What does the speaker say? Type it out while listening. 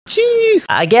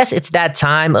I guess it's that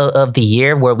time of the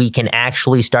year where we can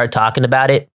actually start talking about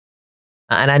it.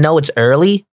 And I know it's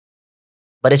early,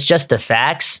 but it's just the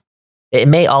facts. It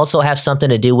may also have something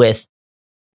to do with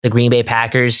the Green Bay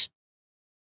Packers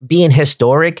being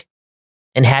historic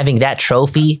and having that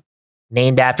trophy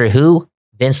named after who?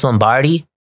 Vince Lombardi.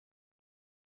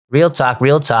 Real talk,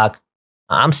 real talk.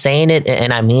 I'm saying it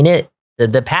and I mean it.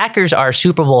 The Packers are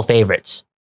Super Bowl favorites.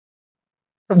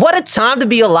 What a time to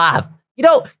be alive.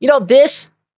 You know,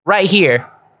 this right here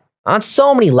on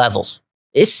so many levels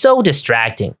is so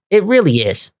distracting. It really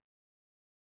is.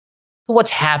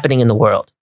 What's happening in the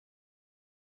world?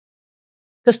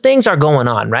 Because things are going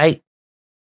on, right?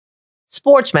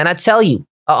 Sports, man, I tell you,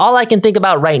 all I can think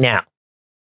about right now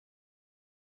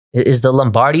is the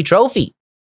Lombardi Trophy.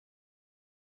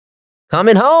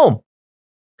 Coming home.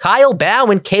 Kyle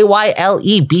Bowen, Kylebhawan,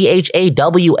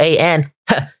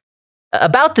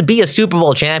 about to be a Super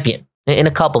Bowl champion in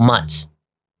a couple months.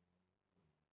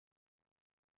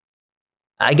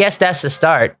 I guess that's the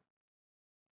start.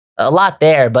 A lot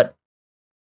there, but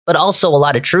also a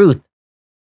lot of truth.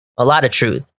 A lot of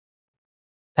truth.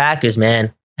 Packers,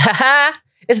 man.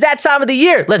 It's that time of the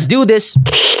year. Let's do this.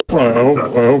 Well,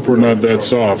 I hope we're not that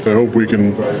soft. I hope we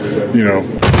can,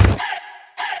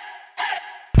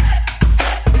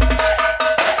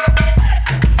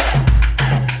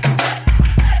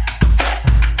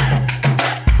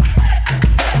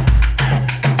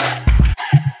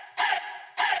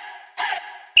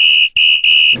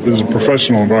 This is a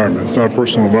professional environment. It's not a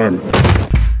personal environment.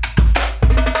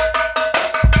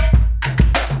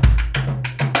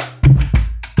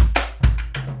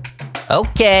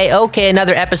 Okay.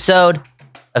 Another episode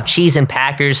of Cheese and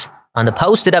Packers on the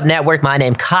Posted Up Network. My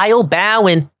name, Kyle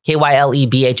Bowen,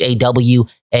 Kylebhawan.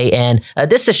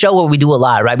 This is a show where we do a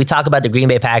lot, right? We talk about the Green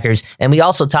Bay Packers, and we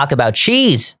also talk about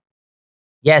cheese.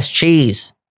 Yes,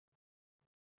 cheese.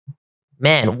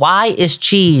 Man, why is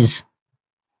cheese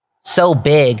so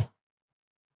big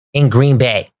in Green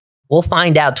Bay? We'll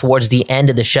find out towards the end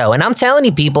of the show. And I'm telling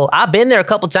you, people, I've been there a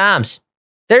couple times.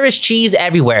 There is cheese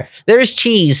everywhere. There is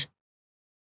cheese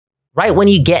right when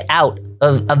you get out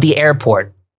of the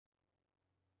airport.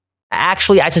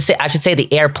 Actually, I should say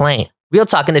the airplane. Real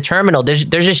talk, in the terminal, there's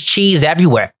just cheese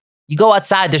everywhere. You go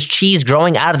outside, there's cheese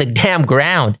growing out of the damn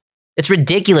ground. It's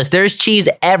ridiculous. There's cheese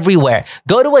everywhere.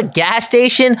 Go to a gas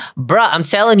station, bruh, I'm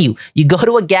telling you, you go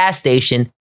to a gas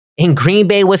station in Green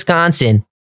Bay, Wisconsin,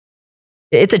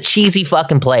 it's a cheesy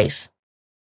fucking place.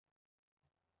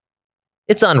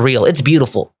 It's unreal. It's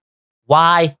beautiful.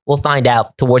 Why? We'll find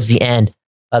out towards the end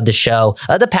of the show.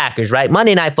 The Packers, right?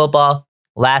 Monday Night Football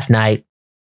last night.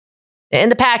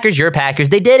 And the Packers, your Packers,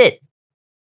 they did it.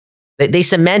 They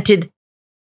cemented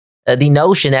the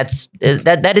notion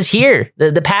that is here.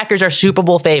 The Packers are Super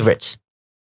Bowl favorites.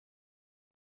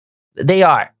 They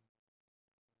are.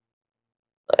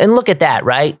 And look at that,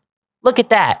 right? Look at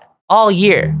that. All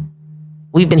year,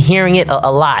 we've been hearing it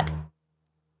a lot.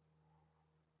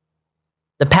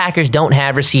 The Packers don't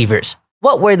have receivers.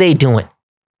 What were they doing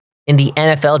in the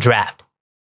NFL draft?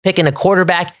 Picking a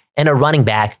quarterback and a running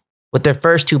back with their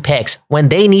first two picks when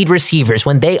they need receivers,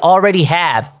 when they already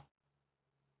have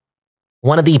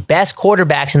one of the best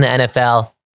quarterbacks in the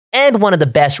NFL and one of the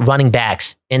best running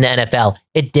backs in the NFL.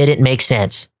 It didn't make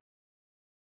sense.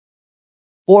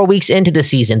 4 weeks into the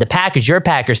season, the Packers, your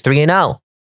Packers, 3-0.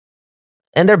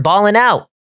 And they're balling out.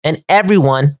 And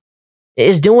everyone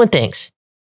is doing things.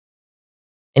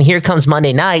 And here comes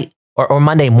Monday night, or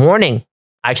Monday morning,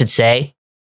 I should say.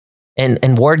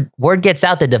 And word gets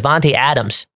out that Davante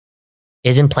Adams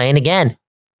isn't playing again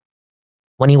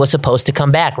when he was supposed to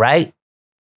come back, right?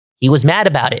 He was mad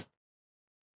about it.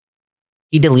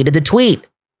 He deleted the tweet,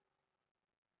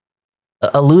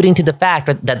 alluding to the fact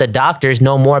that the doctors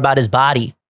know more about his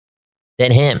body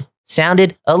than him.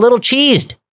 Sounded a little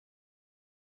cheesed.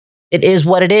 It is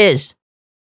what it is.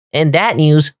 And that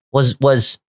news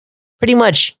was pretty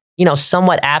much,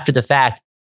 somewhat after the fact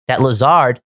that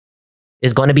Lazard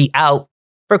is going to be out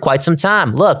for quite some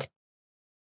time. Look,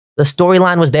 the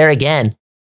storyline was there again.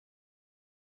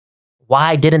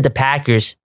 Why didn't the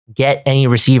Packers get any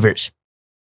receivers?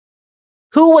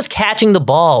 Who was catching the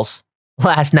balls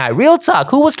last night? Real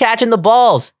talk. Who was catching the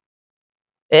balls?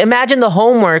 Imagine the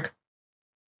homework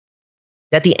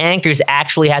that the anchors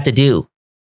actually had to do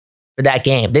for that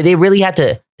game. They really had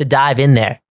to dive in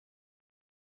there.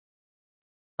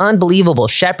 Unbelievable.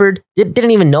 Shepard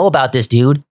didn't even know about this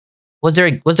dude. Was there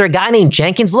a guy named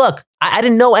Jenkins? Look, I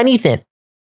didn't know anything.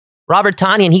 Robert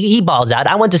Tonyan, he balls out.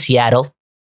 I went to Seattle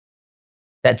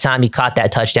that time he caught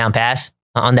that touchdown pass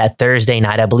on that Thursday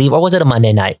night, I believe. Or was it a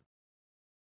Monday night?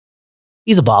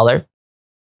 He's a baller.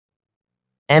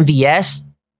 MVS,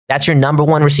 that's your number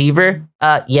one receiver.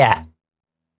 Yeah.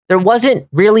 There wasn't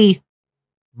really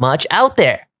much out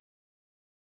there.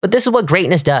 But this is what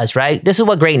greatness does, right? This is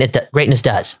what greatness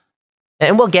does.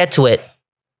 And we'll get to it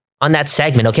on that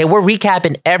segment, okay? We're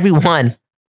recapping every one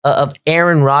of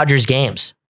Aaron Rodgers'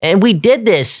 games. And we did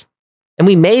this, and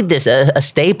we made this a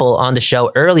staple on the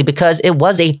show early because it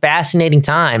was a fascinating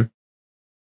time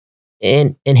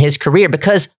in his career,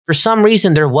 because for some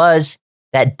reason there was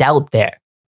that doubt there.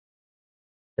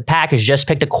 The Packers just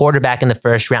picked a quarterback in the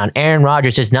first round. Aaron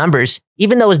Rodgers, his numbers,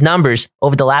 even though his numbers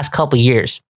over the last couple of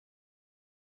years,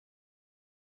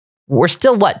 we're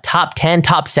still top 10,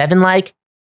 top 7 like?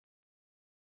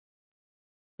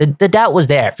 The doubt was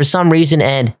there for some reason,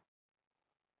 and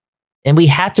we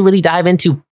had to really dive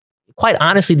into, quite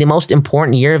honestly, the most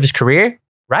important year of his career,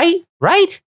 right?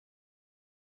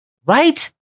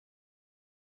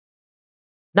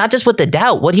 Not just with the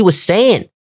doubt, what he was saying.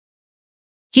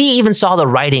 He even saw the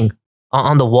writing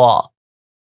on the wall.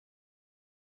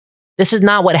 This is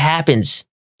not what happens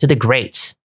to the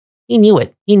greats. He knew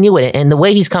it. And the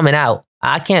way he's coming out,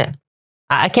 I can't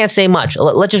say much.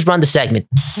 Let's just run the segment.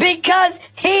 Because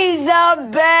he's a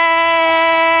bad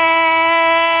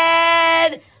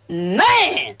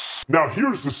man. Now,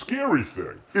 here's the scary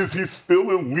thing. Is he still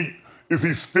elite? Is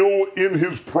he still in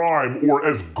his prime or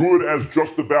as good as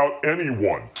just about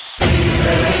anyone?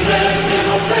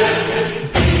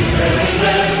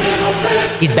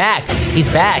 He's back. He's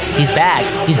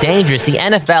dangerous. The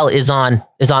NFL is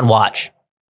on watch.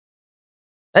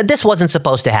 This wasn't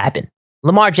supposed to happen.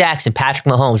 Lamar Jackson, Patrick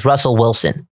Mahomes, Russell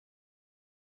Wilson.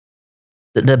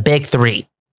 The big three.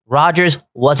 Rodgers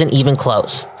wasn't even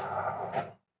close.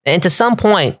 And to some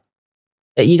point,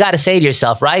 you got to say to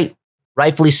yourself, right?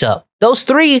 Rightfully so. Those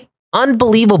three,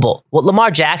 unbelievable. What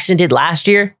Lamar Jackson did last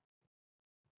year,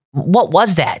 what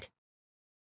was that?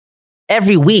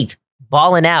 Every week,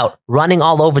 balling out, running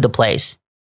all over the place.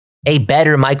 A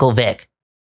better Michael Vick.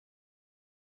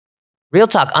 Real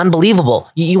talk, unbelievable.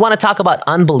 You want to talk about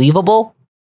unbelievable?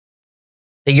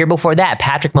 The year before that,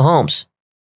 Patrick Mahomes.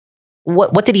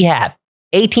 What did he have?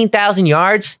 18,000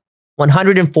 yards,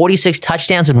 146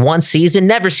 touchdowns in one season.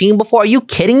 Never seen before. Are you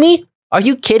kidding me?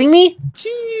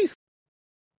 Jeez.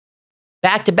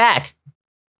 Back to back.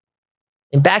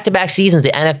 In back-to-back seasons,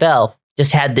 the NFL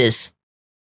just had this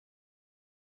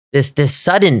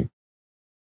sudden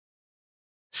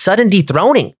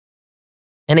dethroning.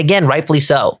 And again, rightfully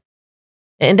so.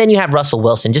 And then you have Russell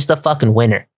Wilson, just a fucking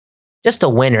winner. Just a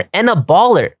winner and a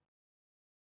baller.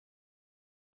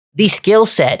 The skill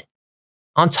set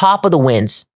on top of the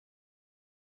wins.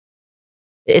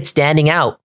 It's standing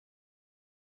out.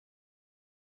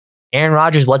 Aaron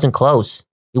Rodgers wasn't close.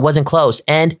 He wasn't close.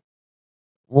 And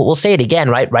we'll say it again,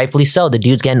 right? Rightfully so. The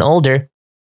dude's getting older.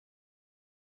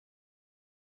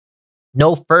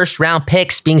 No first round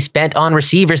picks being spent on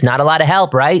receivers. Not a lot of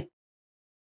help, right?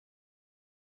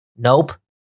 Nope.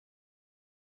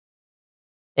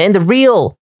 And the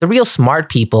real smart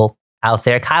people out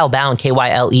there, Kyle Bhawan,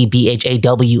 Kylebhawan,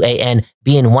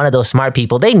 being one of those smart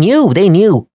people, they knew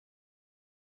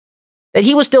that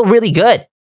he was still really good.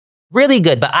 Really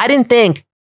good. But I didn't think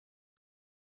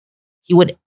he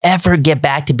would ever get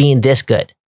back to being this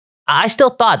good. I still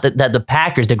thought that the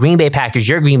Packers, the Green Bay Packers,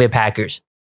 your Green Bay Packers,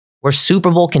 were Super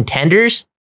Bowl contenders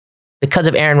because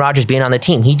of Aaron Rodgers being on the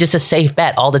team. He's just a safe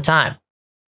bet all the time.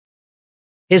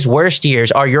 His worst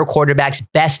years are your quarterback's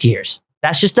best years.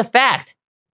 That's just a fact.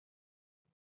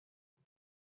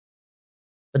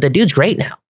 But the dude's great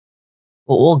now.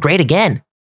 Well, great again.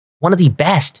 One of the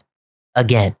best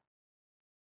again.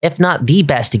 If not the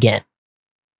best again.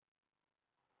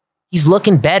 He's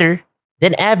looking better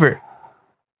than ever.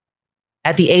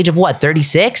 At the age of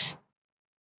 36?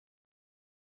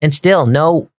 And still,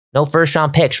 no first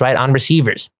round picks, right, on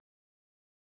receivers.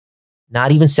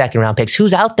 Not even second round picks.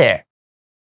 Who's out there?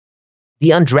 The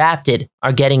undrafted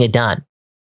are getting it done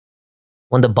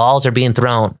when the balls are being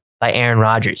thrown by Aaron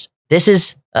Rodgers. This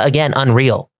is, again,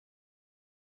 unreal.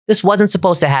 This wasn't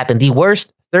supposed to happen. The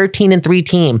worst 13-3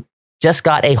 team just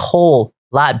got a whole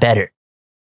lot better.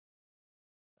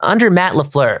 Under Matt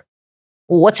LaFleur,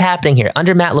 what's happening here?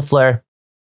 Under Matt LaFleur,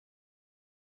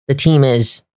 the team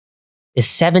is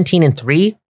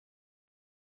 17-3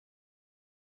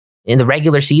 in the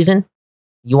regular season.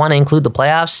 You want to include the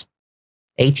playoffs?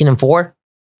 18-4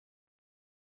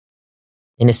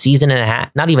 in a season and a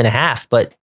half, not even a half,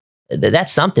 but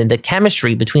that's something. The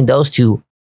chemistry between those two,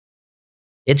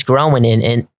 it's growing.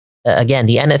 And again,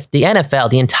 the NFL,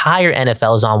 the entire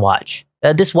NFL is on watch.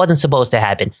 This wasn't supposed to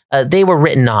happen. They were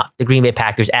written off, the Green Bay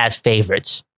Packers, as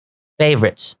favorites.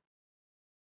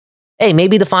 hey,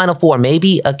 maybe the Final Four,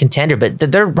 maybe a contender, but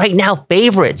they're right now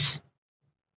favorites.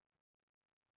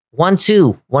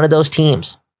 1-2, one of those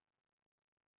teams.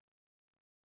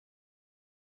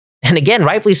 And again,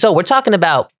 rightfully so. We're talking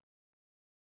about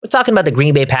the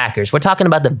Green Bay Packers. We're talking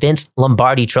about the Vince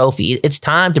Lombardi Trophy. It's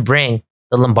time to bring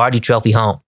the Lombardi Trophy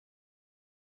home.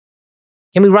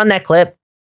 Can we run that clip?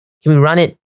 Can we run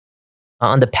it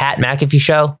on the Pat McAfee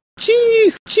show?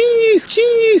 Cheese, cheese,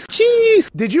 cheese, cheese.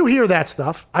 Did you hear that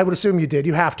stuff? I would assume you did.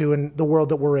 You have to in the world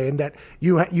that we're in, that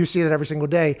you see that every single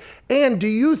day. And do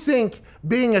you think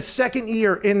being a second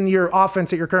year in your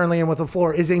offense that you're currently in with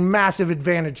LaFleur is a massive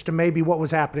advantage to maybe what was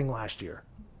happening last year?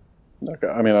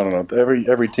 I mean, I don't know.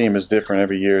 Every team is different.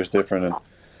 Every year is different. And,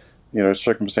 you know,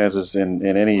 circumstances in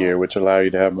any year which allow you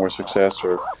to have more success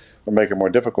or make it more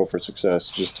difficult for success.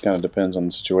 Just kind of depends on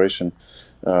the situation.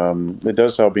 It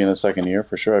does help being the second year,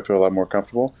 for sure. I feel a lot more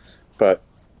comfortable. But,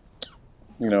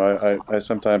 you know, I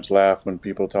sometimes laugh when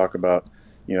people talk about,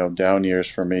 you know, down years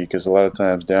for me, because a lot of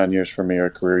times down years for me are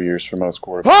career years for most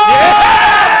quarterbacks.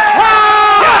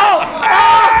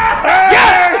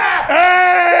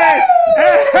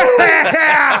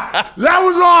 That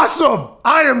was awesome.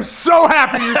 I am so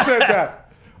happy you said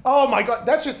that. Oh my God.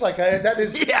 That's just like, that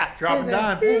is. Yeah, drop it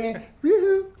down.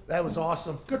 That was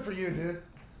awesome. Good for you, dude.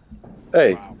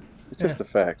 Hey, it's just the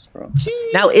facts, bro.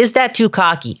 Now, is that too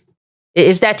cocky?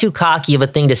 Is that too cocky of a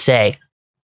thing to say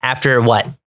after what?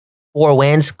 4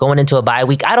 wins going into a bye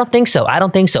week? I don't think so.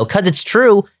 Because it's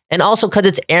true. And also because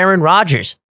it's Aaron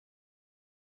Rodgers.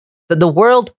 The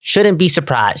world shouldn't be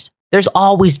surprised. There's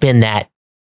always been that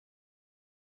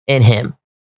in him.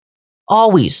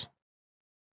 Always.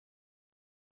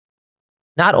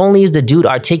 Not only is the dude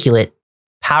articulate,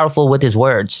 powerful with his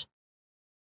words,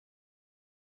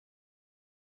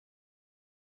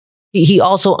 he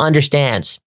also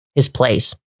understands his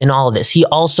place in all of this. He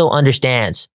also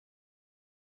understands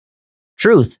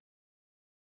truth.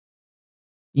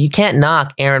 You can't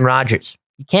knock Aaron Rodgers.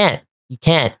 You can't.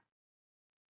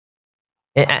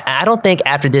 I don't think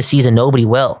after this season, nobody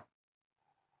will.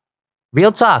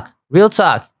 Real talk.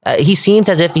 He seems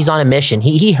as if he's on a mission.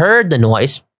 He heard the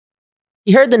noise.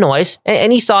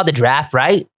 And he saw the draft,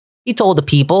 right? He told the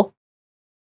people.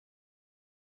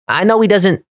 I know he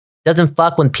doesn't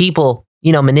fuck when people,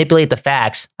 you know, manipulate the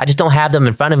facts. I just don't have them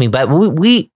in front of me. But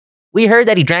we heard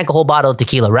that he drank a whole bottle of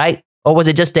tequila, right? Or was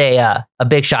it just a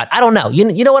big shot? I don't know.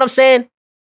 You know what I'm saying?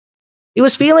 He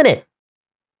was feeling it.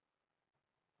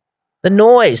 The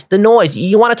noise.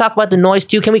 You want to talk about the noise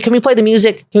too? Can we play the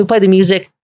music?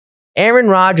 Aaron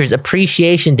Rodgers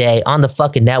Appreciation Day on the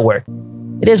fucking network.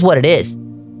 It is what it is.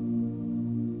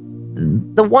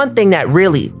 The one thing that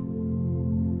really,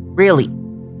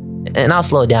 and I'll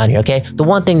slow it down here, okay? The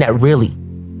one thing that really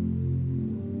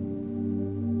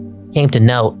came to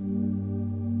note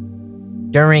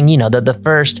during, you know, the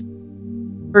first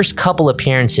couple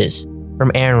appearances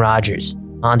from Aaron Rodgers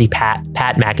on the Pat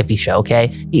McAfee show, okay?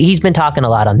 He's been talking a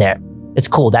lot on there. It's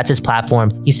cool. That's his platform.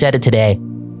 He said it today.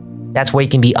 That's where he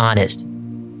can be honest.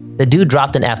 The dude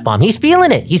dropped an F-bomb. He's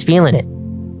feeling it.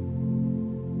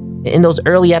 In those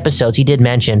early episodes, he did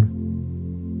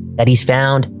mention that he's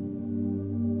found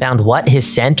what? His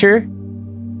center?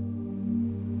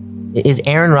 Is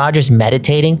Aaron Rodgers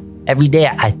meditating every day?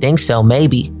 I think so,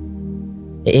 maybe.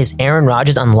 Is Aaron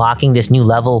Rodgers unlocking this new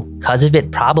level because of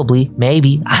it? Probably,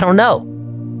 maybe. I don't know.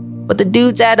 But the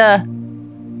dude's he's at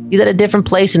a different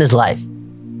place in his life.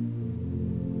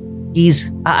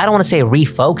 He's, I don't want to say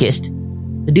refocused.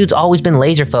 The dude's always been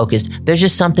laser focused. There's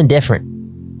just something different.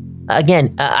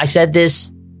 Again, I said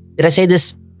this. Did I say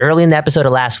this early in the episode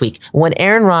of last week? When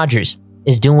Aaron Rodgers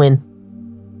is doing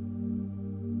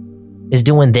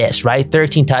this, right?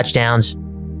 13 touchdowns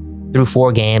through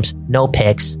 4 games, no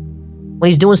picks. When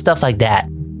he's doing stuff like that,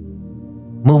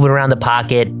 moving around the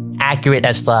pocket, accurate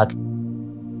as fuck.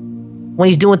 When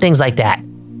he's doing things like that.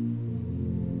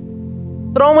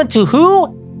 Throwing to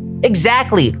who?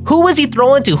 Exactly. Who is he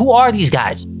throwing to? Who are these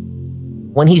guys?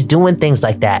 When he's doing things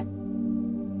like that.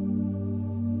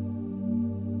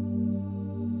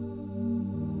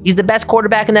 He's the best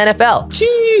quarterback in the NFL.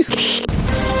 Jeez.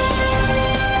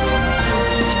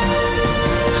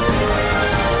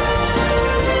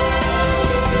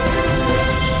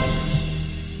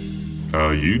 How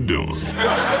you doing?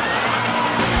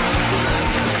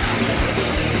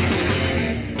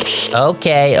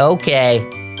 Okay.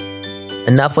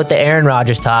 Enough with the Aaron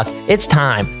Rodgers talk. It's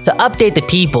time to update the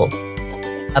people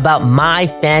about My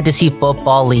Fantasy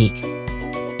Football League.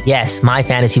 Yes, My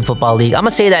Fantasy Football League. I'm going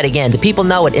to say that again. The people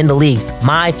know it in the league.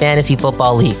 My Fantasy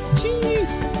Football League. Jeez.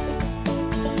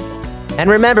 And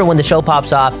remember, when the show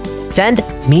pops off, send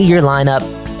me your lineup.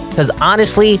 Because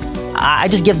honestly, I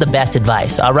just give the best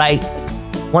advice, all right?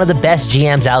 One of the best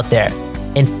GMs out there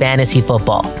in fantasy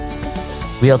football.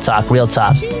 Real talk, real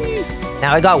talk.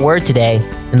 Now, I got word today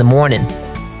in the morning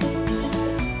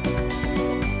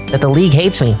that the league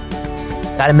hates me.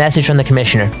 Got a message from the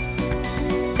commissioner.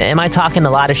 Am I talking a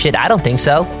lot of shit? I don't think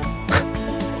so.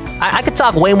 I could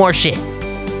talk way more shit.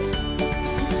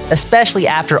 Especially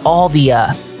after all the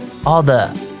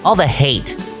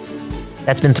hate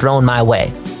that's been thrown my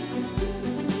way.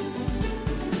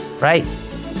 Right?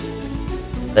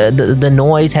 The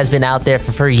noise has been out there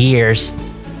for years.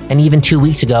 And even 2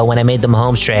 weeks ago when I made the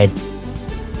Mahomes trade,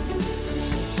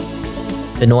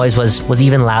 the noise was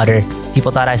even louder.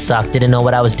 People thought I sucked, didn't know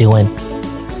what I was doing.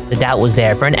 The doubt was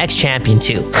there for an ex-champion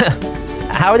too.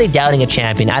 How are they doubting a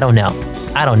champion? I don't know.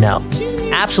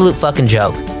 Absolute fucking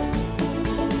joke.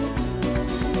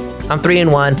 I'm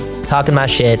 3-1, talking my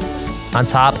shit, on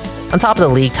top of the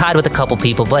league, tied with a couple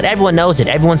people, but everyone knows it.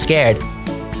 Everyone's scared.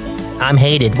 I'm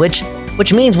hated, which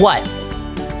means what?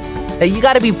 You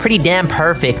got to be pretty damn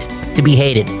perfect to be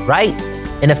hated, right?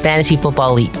 In a fantasy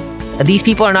football league. These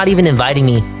people are not even inviting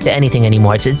me to anything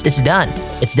anymore. It's done.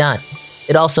 It's done.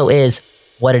 It also is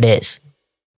what it is.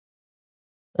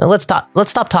 Let's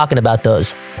stop talking about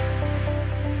those.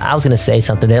 I was gonna say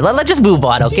something there. Let's just move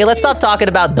on, okay? Let's stop talking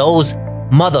about those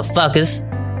motherfuckers.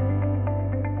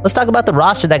 Let's talk about the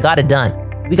roster that got it done.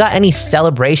 We got any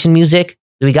celebration music?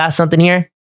 Do we got something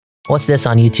here? What's this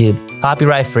on YouTube?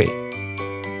 Copyright free.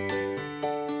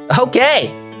 Okay,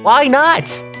 why not?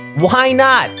 Why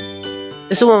not?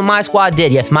 This is what my squad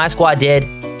did. Yes, my squad did.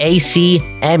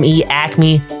 ACME,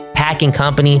 Acme, Packing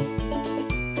Company.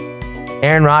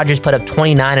 Aaron Rodgers put up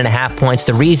 29.5 points.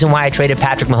 The reason why I traded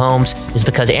Patrick Mahomes is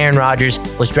because Aaron Rodgers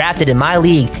was drafted in my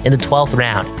league in the 12th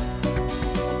round.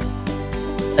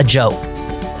 A joke.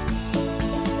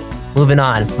 Moving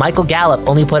on. Michael Gallup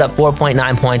only put up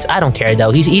 4.9 points. I don't care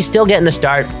though. He's still getting the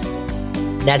start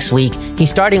next week. He's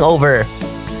starting over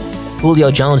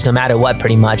Julio Jones no matter what,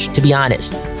 pretty much, to be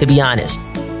honest.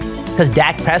 Because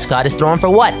Dak Prescott is throwing for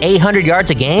what? 800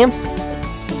 yards a game?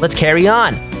 Let's carry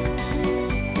on.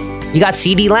 You got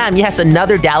CeeDee Lamb. Yes,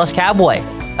 another Dallas Cowboy.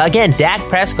 Again, Dak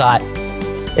Prescott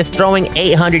is throwing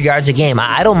 800 yards a game.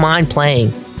 I don't mind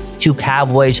playing two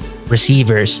Cowboys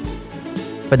receivers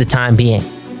for the time being.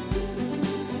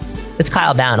 It's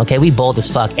Kyle Bound, okay? We bold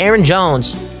as fuck. Aaron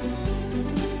Jones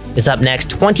is up next,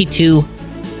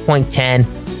 22.10.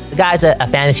 The guy's a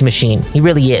fantasy machine. He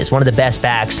really is one of the best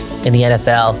backs in the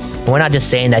NFL. And we're not just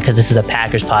saying that because this is a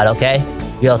Packers pod, okay?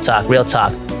 Real talk, real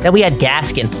talk. Then we had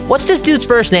Gaskin. What's this dude's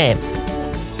first name?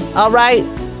 All right,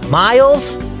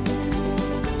 Miles?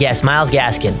 Yes, Miles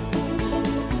Gaskin.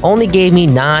 Only gave me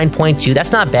 9.2.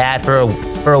 That's not bad for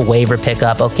a waiver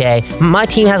pickup, okay? My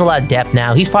team has a lot of depth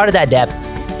now. He's part of that depth.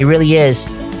 He really is.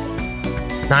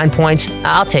 9 points.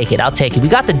 I'll take it. We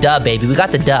got the dub, baby. We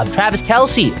got the dub. Travis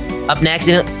Kelce up next.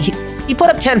 And he put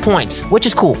up 10 points, which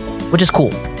is cool.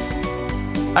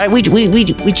 All right, we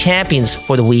champions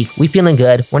for the week. We feeling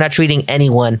good. We're not treating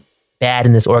anyone bad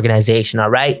in this organization, all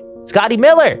right? Scotty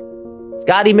Miller,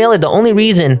 the only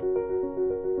reason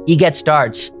he gets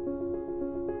starts,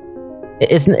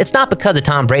 it's not because of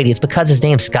Tom Brady. It's because his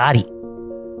name's Scotty.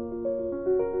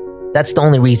 That's the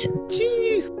only reason.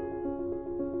 Jeez.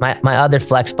 My other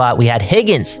flex spot, we had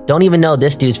Higgins. Don't even know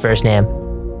this dude's first name.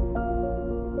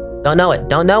 Don't know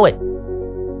it.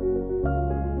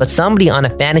 But somebody on a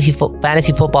fantasy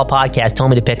football podcast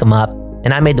told me to pick him up,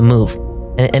 and I made the move,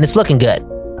 and it's looking good.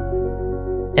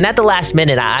 And at the last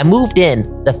minute, I moved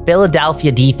in the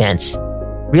Philadelphia defense.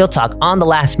 Real talk, on the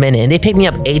last minute, and they picked me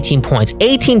up 18 points.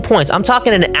 18 points. I'm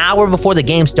talking an hour before the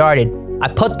game started. I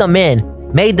put them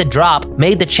in, made the drop,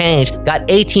 made the change, got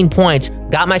 18 points,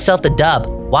 got myself the dub.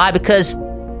 Why? Because,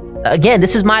 again,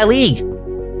 this is my league.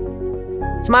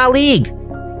 It's my league.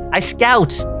 I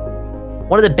scout.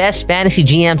 One of the best fantasy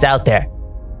GMs out there.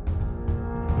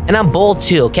 And I'm bold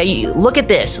too, okay? Look at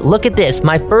this.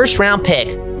 My first round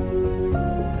pick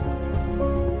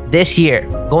this year,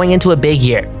 going into a big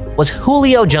year, was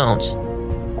Julio Jones.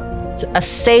 It's a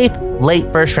safe,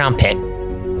 late first round pick.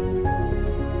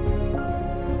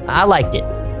 I liked it.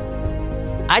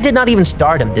 I did not even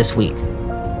start him this week.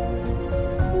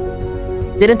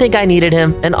 Didn't think I needed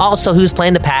him. And also, who's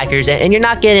playing the Packers? And you're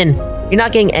not getting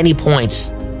any points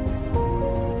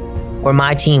for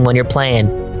my team when you're playing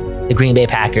the Green Bay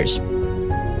Packers.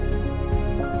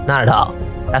 Not at all.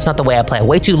 That's not the way I play.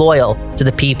 Way too loyal to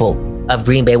the people of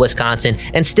Green Bay, Wisconsin,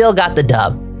 and still got the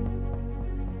dub.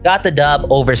 Got the dub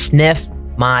over Sniff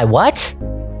my what?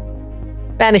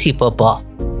 Fantasy football.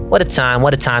 What a time.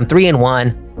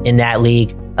 3-1 in that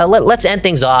league. Let's end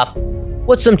things off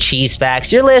with some cheese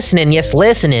facts. You're listening. Yes,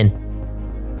 listening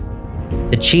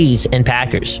the Cheese and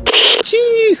Packers.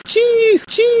 Cheese, cheese,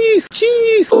 cheese,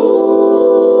 cheese.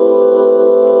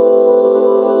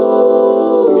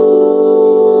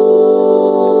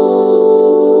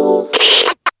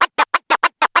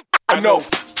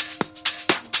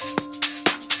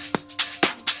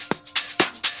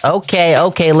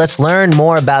 Okay, let's learn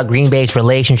more about Green Bay's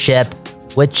relationship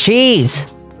with cheese.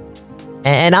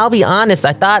 And I'll be honest,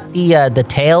 I thought the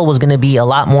tale was going to be a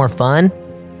lot more fun.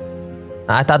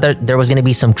 I thought there was going to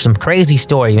be some crazy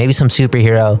story, maybe some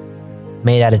superhero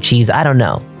made out of cheese. I don't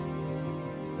know.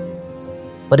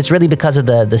 But it's really because of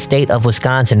the state of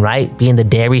Wisconsin, right? Being the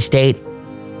dairy state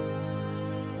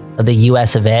of the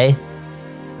US of A.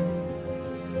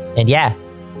 And yeah,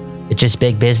 it's just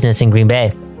big business in Green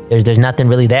Bay. There's nothing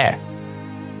really there.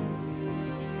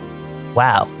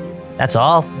 Wow, that's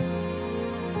all?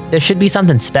 There should be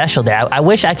something special there. I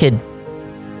wish I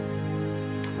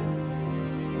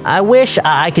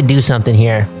could do something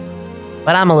here.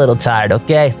 But I'm a little tired,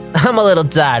 okay? I'm a little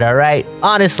tired, all right?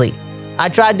 Honestly, I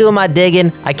tried doing my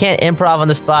digging. I can't improv on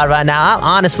the spot right now. I'm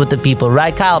honest with the people,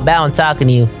 right? Kyle Bowen talking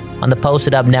to you on the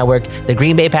Posted Up Network. The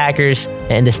Green Bay Packers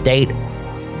and the state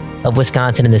of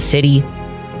Wisconsin and the city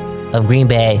of Green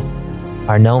Bay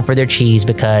are known for their cheese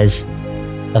because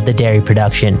of the dairy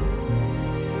production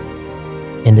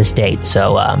in the state.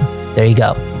 So there you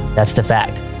go. That's the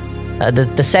fact.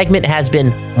 The segment has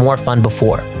been more fun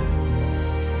before.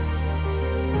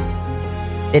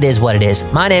 It is what it is.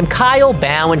 My name, Kyle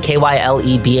Bowen,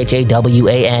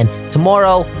 KYLEBHAWAN.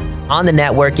 Tomorrow on the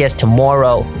network. Yes,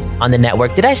 tomorrow on the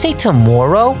network. Did I say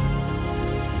tomorrow?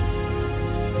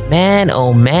 Man,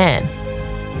 oh man.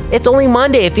 It's only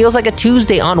Monday. It feels like a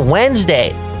Tuesday. On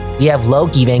Wednesday, we have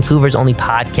Loki, Vancouver's only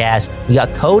podcast. We got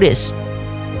CODIS.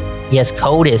 Yes,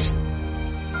 CODIS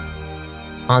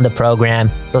on the program.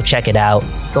 Go check it out.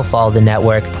 Go follow the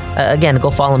network. Again,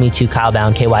 go follow me too, Kyle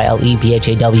Bowen,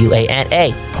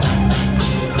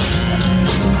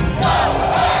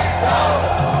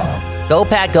 KYLEBHAWANA. Go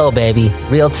Pack, go, baby.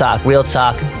 Real talk, real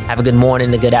talk. Have a good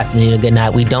morning, a good afternoon, a good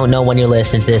night. We don't know when you're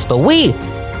listening to this, but we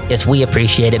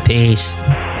appreciate it. Peace.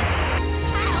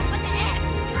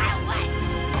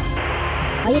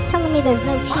 Are you telling me there's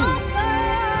no cheese?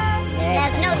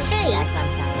 There's no cheese.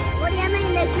 What do you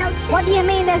mean there's no cheese? What do you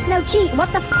mean there's no cheese?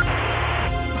 What the f***?